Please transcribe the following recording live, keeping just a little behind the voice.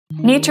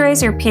Need to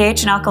raise your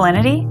pH and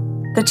alkalinity?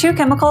 The two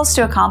chemicals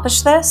to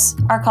accomplish this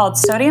are called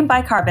sodium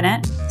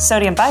bicarbonate,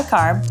 sodium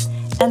bicarb,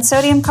 and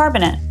sodium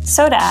carbonate,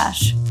 soda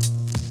ash.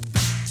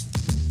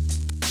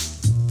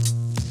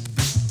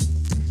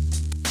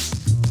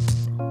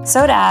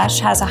 Soda ash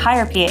has a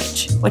higher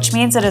pH, which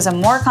means it is a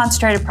more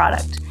concentrated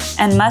product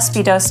and must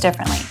be dosed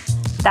differently.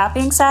 That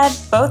being said,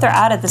 both are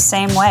added the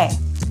same way.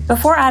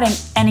 Before adding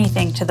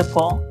anything to the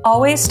pool,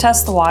 always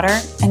test the water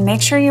and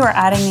make sure you are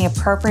adding the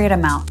appropriate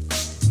amount.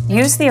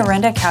 Use the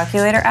Orenda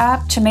calculator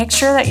app to make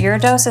sure that your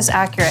dose is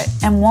accurate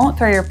and won't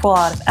throw your pool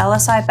out of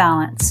LSI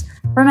balance.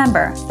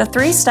 Remember, the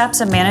 3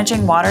 steps of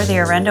managing water the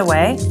Orenda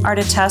way are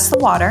to test the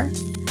water,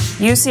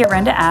 use the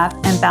Orenda app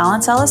and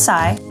balance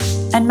LSI,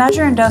 and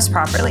measure and dose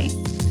properly.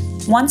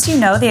 Once you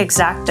know the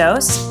exact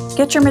dose,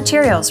 get your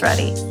materials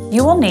ready.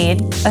 You will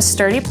need a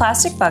sturdy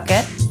plastic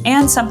bucket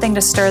and something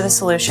to stir the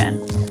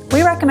solution.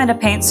 We recommend a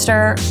paint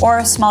stirrer or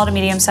a small to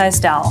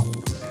medium-sized dowel,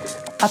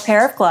 a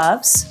pair of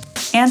gloves,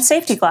 and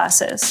safety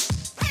glasses.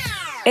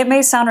 It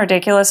may sound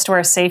ridiculous to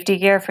wear safety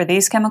gear for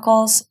these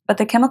chemicals, but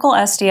the chemical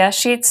SDS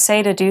sheets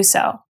say to do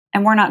so,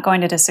 and we're not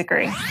going to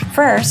disagree.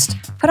 First,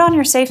 put on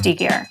your safety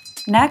gear.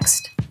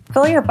 Next,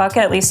 fill your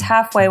bucket at least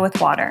halfway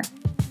with water.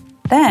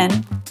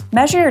 Then,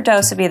 measure your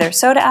dose of either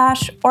soda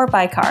ash or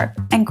bicarb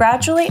and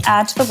gradually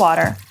add to the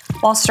water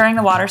while stirring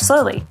the water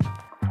slowly.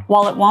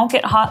 While it won't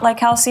get hot like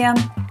calcium,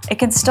 it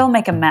can still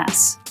make a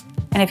mess.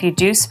 And if you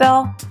do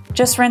spill,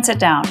 just rinse it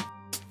down.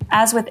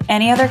 As with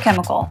any other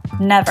chemical,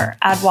 never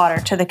add water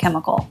to the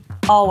chemical.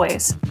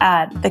 Always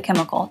add the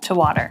chemical to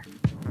water.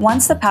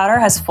 Once the powder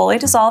has fully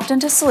dissolved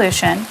into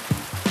solution,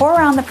 pour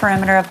around the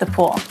perimeter of the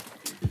pool.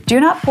 Do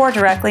not pour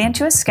directly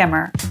into a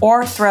skimmer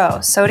or throw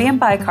sodium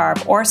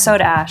bicarb or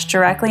soda ash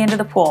directly into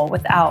the pool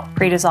without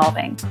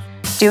pre-dissolving.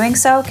 Doing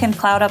so can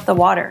cloud up the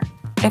water.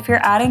 If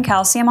you're adding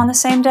calcium on the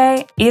same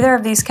day, either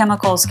of these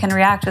chemicals can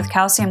react with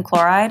calcium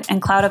chloride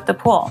and cloud up the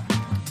pool.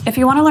 If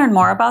you want to learn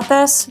more about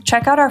this,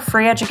 check out our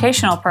free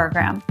educational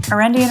program,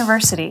 Orenda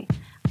University,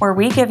 where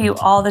we give you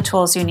all the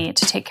tools you need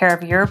to take care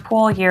of your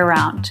pool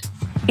year-round.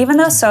 Even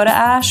though soda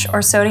ash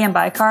or sodium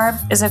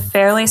bicarb is a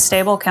fairly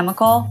stable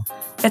chemical,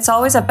 it's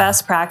always a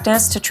best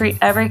practice to treat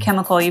every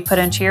chemical you put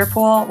into your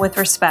pool with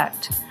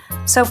respect.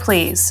 So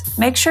please,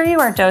 make sure you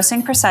are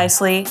dosing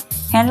precisely,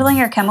 handling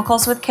your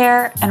chemicals with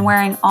care, and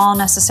wearing all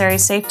necessary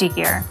safety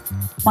gear.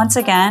 Once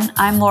again,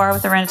 I'm Laura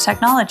with Orenda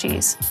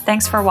Technologies.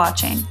 Thanks for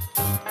watching.